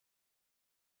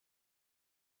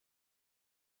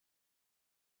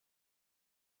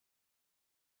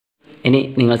ഇനി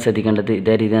നിങ്ങൾ ശ്രദ്ധിക്കേണ്ടത്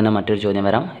ഇതേ രീതി തന്നെ മറ്റൊരു ചോദ്യം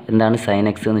വരാം. എന്താണ് സൈൻ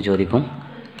എക്സ് എന്ന് ചോദിക്കും.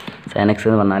 സൈൻ എക്സ്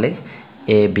എന്ന് പറഞ്ഞാൽ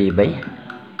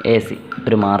AB/AC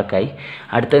ഒരു മാർക്കായി.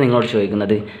 അടുത്തത് നിങ്ങളോട്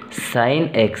ചോദിക്കുന്നത് സൈൻ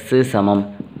എക്സ് സമം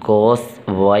കോസ്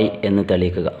വൈ എന്ന്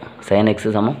തെളിയിക്കുക. സൈൻ എക്സ്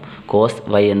സമം കോസ്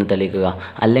വൈ എന്ന് തെളിയിക്കുക.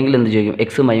 അല്ലെങ്കിൽ എന്ത് ചോദിക്കും,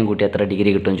 എക്സും വൈയും കൂട്ടി എത്ര ഡിഗ്രി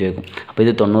കിട്ടും ചോദിക്കും. അപ്പോൾ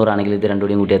ഇത് 90 ആണെങ്കിൽ ഇത് രണ്ടും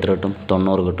കൂടിയും കൂട്ടി എത്ര കിട്ടും,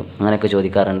 90 കിട്ടും. അങ്ങനെയൊക്കെ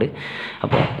ചോദിക്കാറുണ്ട്.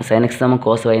 അപ്പോൾ സൈൻ എക്സ് സമം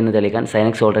കോസ് വൈ എന്ന് തെളിയിക്കാൻ സൈൻ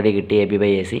എക്സ് ഓൾറെഡി കിട്ടി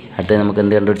AB/AC. അടുത്തത് നമുക്ക്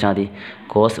എന്ത് കണ്ടുപിടിച്ചാൽ മതി,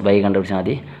 കോസ് വൈ കണ്ടുപിടിച്ചാൽ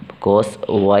മതി. കോസ്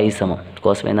വൈ സമം,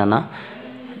 കോസ് വൈ എന്ന് പറഞ്ഞാൽ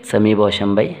സമീപോഷം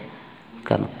ബൈ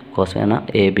കാരണം കോസ് വൈ എന്നാൽ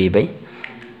AB/AC.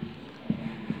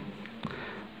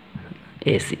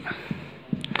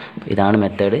 ഇതാണ്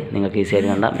മെത്തേഡ്. നിങ്ങൾക്ക് ഈസി ആയിട്ട്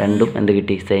കണ്ടാൽ രണ്ടും എന്ത്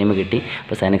കിട്ടി, സെയിം കിട്ടി.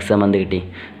 അപ്പോൾ സൈൻ എക്സ് സമം എന്ത് കിട്ടി,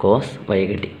 കോസ് വൈ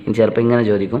കിട്ടി. ഇനി ചിലപ്പോൾ ഇങ്ങനെ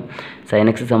ചോദിക്കും, സൈൻ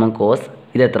എക്സ് സമം കോസ്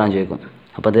ഇത് എത്രയാണെന്ന് ചോദിക്കും.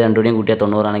 അപ്പോൾ ഇത് രണ്ടുകൂടിയും കൂട്ടിയാൽ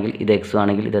 90 ആണെങ്കിൽ ഇത് എക്സും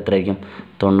ആണെങ്കിൽ ഇത് എത്ര ആയിരിക്കും,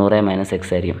 90 - X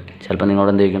ആയിരിക്കും. ചിലപ്പോൾ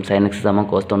നിങ്ങളോട് എന്ത് ചോദിക്കും, സൈൻ എക്സ് സമം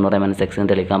കോസ് 90 - X എന്ന്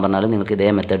തെളിയിക്കാൻ പറഞ്ഞാൽ നിങ്ങൾക്ക് ഇതേ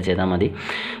മെത്തേഡ് ചെയ്താൽ മതി.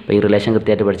 അപ്പോൾ ഈ റിലേഷൻ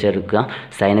കൃത്യമായിട്ട് പഠിച്ചെടുക്കുക.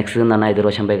 സൈൻ എക്സ് എന്ന് പറഞ്ഞാൽ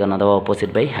എതിർവശം ബൈ കാരണം അഥവാ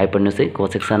ഓപ്പോസിറ്റ് ബൈ ഹൈപ്പർന്യൂസ്.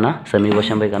 കോസ് എക്സ് എന്ന് പറഞ്ഞാൽ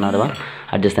സമീപവശം ബൈ കാരണം അഥവാ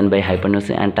adjacent by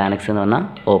ഹൈപ്പർന്യൂസ്. And tan X എന്ന് പറഞ്ഞാൽ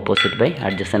ഓപ്പോസിറ്റ് ബൈ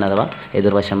അഡ്ജസ്റ്റൻറ്റ് അഥവാ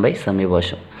എതിർവശം ബൈ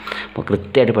സമീപവശം. അപ്പോൾ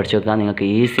കൃത്യമായിട്ട് പഠിച്ചു വെക്കുക. നിങ്ങൾക്ക്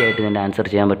ഈസി ആയിട്ട് ഇതിൻ്റെ ആൻസർ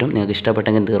ചെയ്യാൻ പറ്റും. നിങ്ങൾക്ക്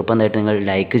ഇഷ്ടപ്പെട്ടെങ്കിൽ നിർബന്ധമായിട്ട് നിങ്ങൾ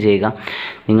ലൈക്ക് ചെയ്യുക.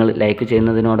 നിങ്ങൾ ലൈക്ക്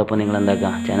ചെയ്യുന്നതിനോടൊപ്പം നിങ്ങൾ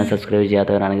എന്താക്കുക, ചാനൽ സബ്സ്ക്രൈബ്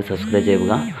ചെയ്യാത്തവരാണെങ്കിൽ സബ്സ്ക്രൈബ്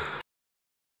ചെയ്യുക.